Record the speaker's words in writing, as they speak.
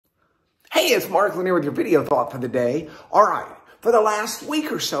Hey, it's Mark Lanier with your video thought for the day. All right, for the last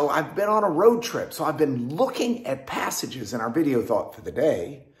week or so, I've been on a road trip. So I've been looking at passages in our video thought for the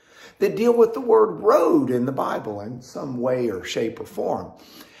day that deal with the word road in the Bible in some way or shape or form.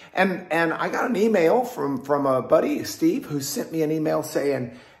 And I got an email from a buddy, Steve, who sent me an email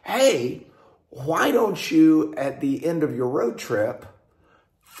saying, hey, why don't you, at the end of your road trip,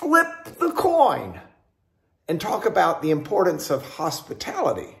 flip the coin and talk about the importance of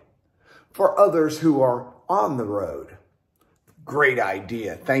hospitality for others who are on the road? Great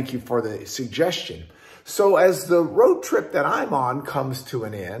idea. Thank you for the suggestion. So as the road trip that I'm on comes to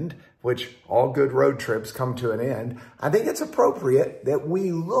an end, which all good road trips come to an end, I think it's appropriate that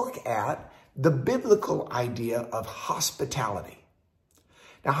we look at the biblical idea of hospitality.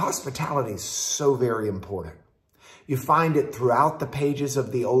 Now, hospitality is so very important. You find it throughout the pages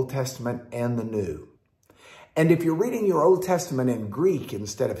of the Old Testament and the New. And if you're reading your Old Testament in Greek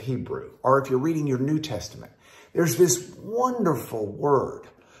instead of Hebrew, or if you're reading your New Testament, there's this wonderful word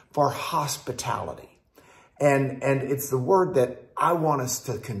for hospitality. And it's the word that I want us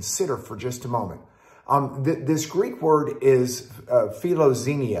to consider for just a moment. This Greek word is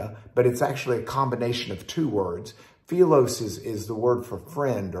philoxenia, but it's actually a combination of two words. Philos is the word for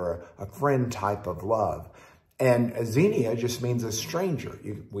friend or a friend type of love. And xenia just means a stranger.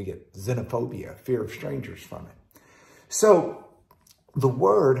 We get xenophobia, fear of strangers from it. So the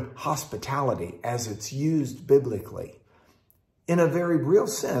word hospitality, as it's used biblically, in a very real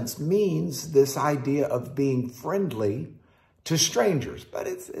sense, means this idea of being friendly to strangers. But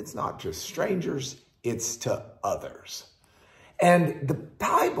it's not just strangers, it's to others. And the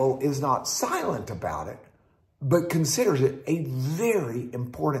Bible is not silent about it, but considers it a very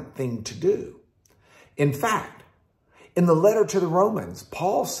important thing to do. In fact, in the letter to the Romans,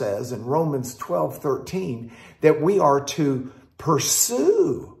 Paul says in Romans 12:13 that we are to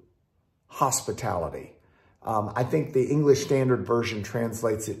pursue hospitality. I think the English Standard Version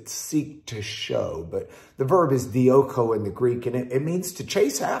translates it seek to show, but the verb is dioko in the Greek, and it means to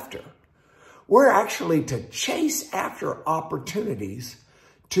chase after. We're actually to chase after opportunities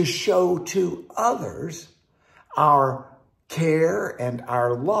to show to others our care and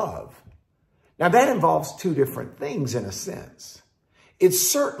our love. Now, that involves two different things in a sense. It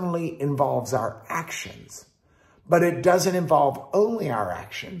certainly involves our actions, but it doesn't involve only our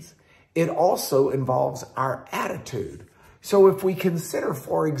actions. It also involves our attitude. So if we consider,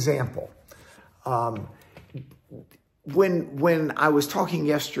 for example, when I was talking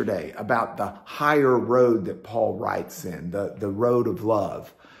yesterday about the higher road that Paul writes in, the road of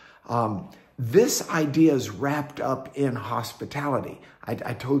love, this idea is wrapped up in hospitality.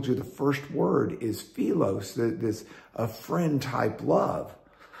 I told you the first word is philos, this a friend type love.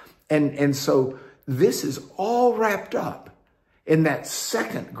 And so this is all wrapped up in that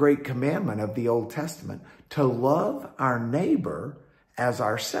second great commandment of the Old Testament, to love our neighbor as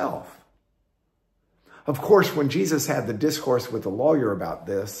ourselves. Of course, when Jesus had the discourse with the lawyer about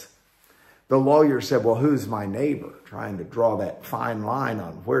this, the lawyer said, well, who's my neighbor? Trying to draw that fine line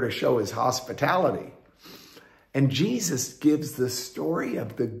on where to show his hospitality. And Jesus gives the story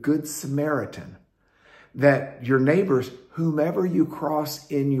of the Good Samaritan, that your neighbors, whomever you cross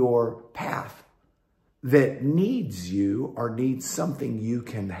in your path, that needs you or needs something you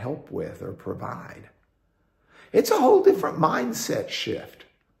can help with or provide. It's a whole different mindset shift.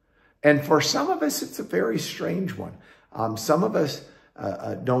 And for some of us, it's a very strange one. Some of us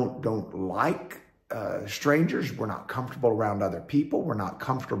don't like strangers. We're not comfortable around other people. We're not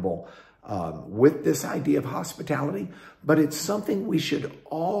comfortable with this idea of hospitality, but it's something we should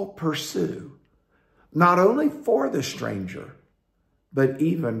all pursue, not only for the stranger, but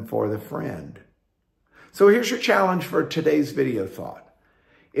even for the friend. So here's your challenge for today's video thought.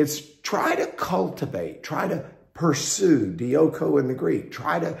 It's try to cultivate, try to pursue, dioko in the Greek,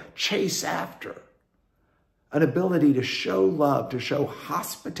 try to chase after an ability to show love, to show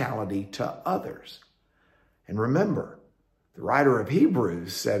hospitality to others. And remember, the writer of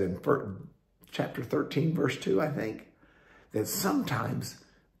Hebrews said in chapter 13, verse 2, I think, that sometimes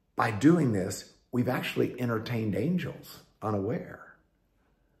by doing this, we've actually entertained angels unaware.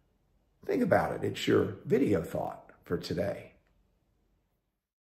 Think about it. It's your video thought for today.